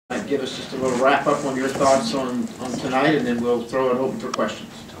give us just a little wrap up on your thoughts on tonight, and then we'll throw it open for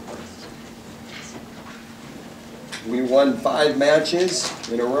questions. We won 5 matches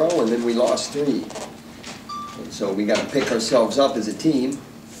in a row, and then we lost 3. And so we got to pick ourselves up as a team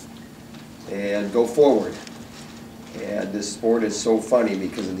and go forward. And this sport is so funny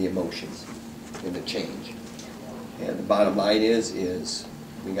because of the emotions and the change. And the bottom line is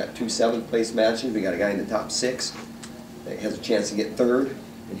we got 2 7th-place matches. We got a guy in the top 6 that has a chance to get 3rd,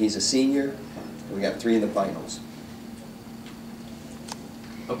 and he's a senior. And we got 3 in the finals.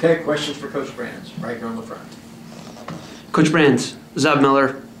 Okay, questions for Coach Brands, right here on the front. Coach Brands, Zeb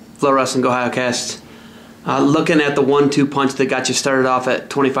Miller, Flow Wrestling, Go Highcast. Looking at the 1-2 punch that got you started off at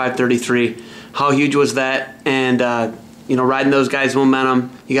 25-33, how huge was that? And you know, riding those guys'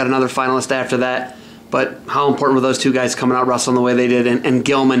 momentum, you got another finalist after that. But how important were those 2 guys coming out wrestling the way they did, and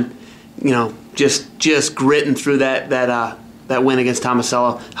Gilman, you know, just gritting through that win against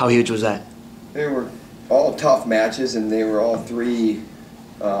Tomasello? How huge was that? They were all tough matches, and they were all 3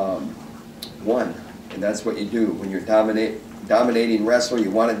 won. And that's what you do when you're dominating wrestler.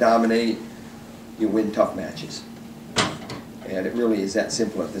 You want to dominate. You win tough matches, and it really is that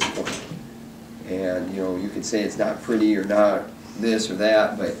simple at this point. And you know, you could say it's not pretty or not this or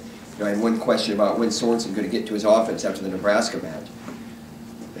that, but you know, I had one question about when Sorensen going to get to his offense after the Nebraska match.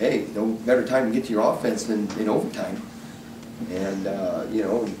 Hey, no better time to get to your offense than in overtime, and you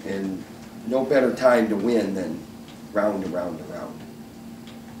know, and no better time to win than round to round to round.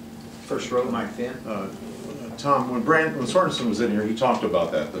 First row, Mike Finn. Tom, when Sorensen was in here, he talked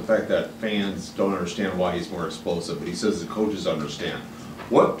about that, the fact that fans don't understand why he's more explosive, but he says the coaches understand.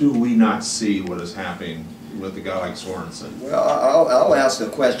 What do we not see what is happening with a guy like Sorensen? Well, I'll ask the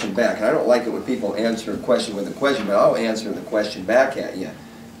question back, and I don't like it when people answer a question with a question, but I'll answer the question back at you.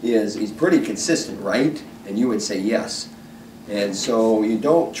 He's pretty consistent, right? And you would say yes. And so you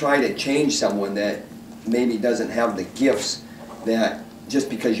don't try to change someone that maybe doesn't have the gifts that just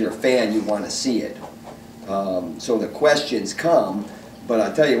because you're a fan you want to see it. So the questions come, but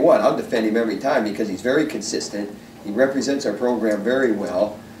I'll tell you what, I'll defend him every time because he's very consistent, he represents our program very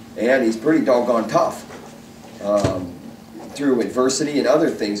well, and he's pretty doggone tough through adversity and other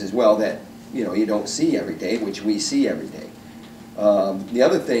things as well that you know you don't see every day, which we see every day. The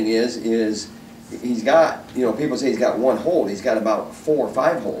other thing is he's got, you know, people say he's got 1 hold, he's got about 4 or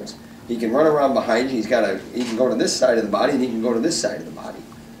 5 holds. He can run around behind you, he can go to this side of the body and he can go to this side of the body.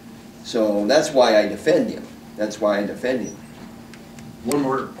 So that's why I defend him. That's why I defend him. One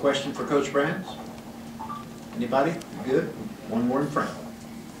more question for Coach Brands. Anybody? Good. One more in front.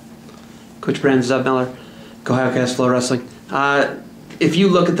 Coach Brands, Zeb Miller, Go Highcast, Flow Wrestling. If you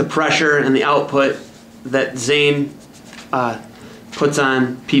look at the pressure and the output that Zane puts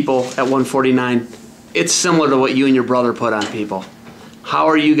on people at 149, it's similar to what you and your brother put on people. How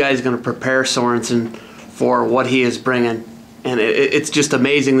are you guys going to prepare Sorensen for what he is bringing? And it's just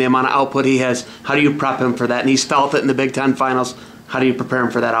amazing the amount of output he has. How do you prep him for that? And he's felt it in the Big Ten finals. How do you prepare him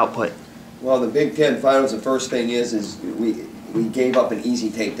for that output? Well, the Big Ten finals, the first thing is we gave up an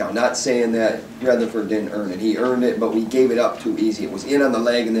easy takedown. Not saying that Rutherford didn't earn it. He earned it, but we gave it up too easy. It was in on the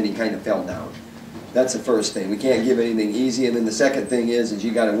leg, and then he kind of fell down. That's the first thing. We can't give anything easy. And then the second thing is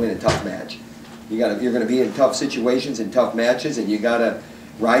you got to win a tough match. You're going to be in tough situations and tough matches, and you got to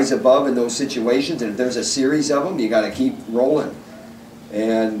rise above in those situations. And if there's a series of them, you got to keep rolling,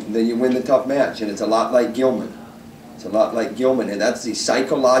 and then you win the tough match. And it's a lot like Gilman. It's a lot like Gilman, and that's the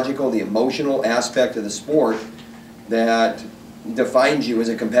psychological, the emotional aspect of the sport that defines you as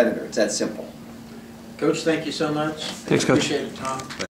a competitor. It's that simple. Coach, thank you so much. Thanks, Coach. Appreciate it, Tom.